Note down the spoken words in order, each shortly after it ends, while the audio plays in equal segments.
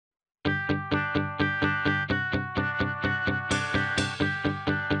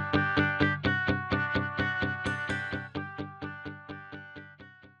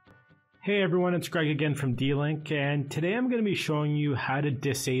Hey everyone, it's Greg again from D-Link, and today I'm going to be showing you how to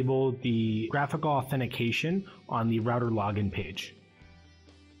disable the graphical authentication on the router login page.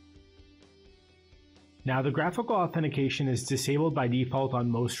 Now, the graphical authentication is disabled by default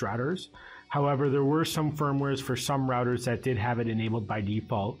on most routers. However, there were some firmwares for some routers that did have it enabled by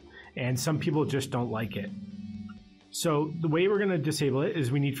default, and some people just don't like it. So the way we're going to disable it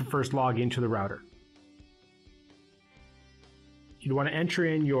is we need to first log into the router. You'd want to enter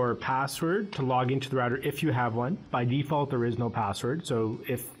in your password to log into the router if you have one. By default, there is no password, so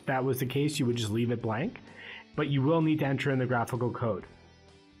if that was the case, you would just leave it blank, but you will need to enter in the graphical code.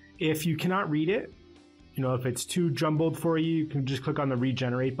 If you cannot read it, if it's too jumbled for you, you can just click on the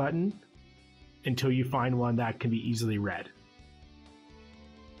regenerate button until you find one that can be easily read.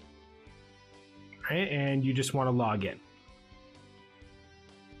 All right, and you just want to log in.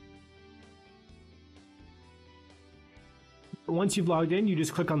 Once you've logged in, you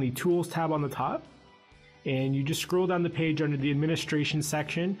just click on the Tools tab on the top, and you just scroll down the page under the Administration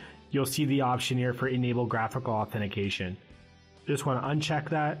section. You'll see the option here for Enable Graphical Authentication. Just want to uncheck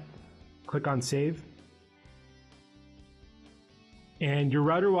that, click on Save, and your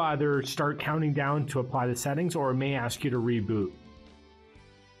router will either start counting down to apply the settings, or it may ask you to reboot.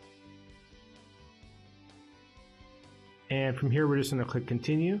 And from here, we're just going to click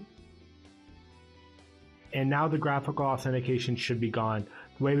Continue. And now the graphical authentication should be gone.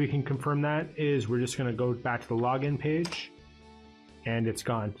 The way we can confirm that is we're just going to go back to the login page, and it's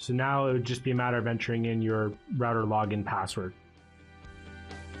gone. So now it would just be a matter of entering in your router login password.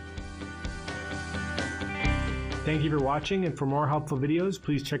 Thank you for watching, and for more helpful videos,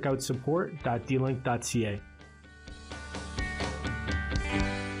 please check out support.dlink.ca.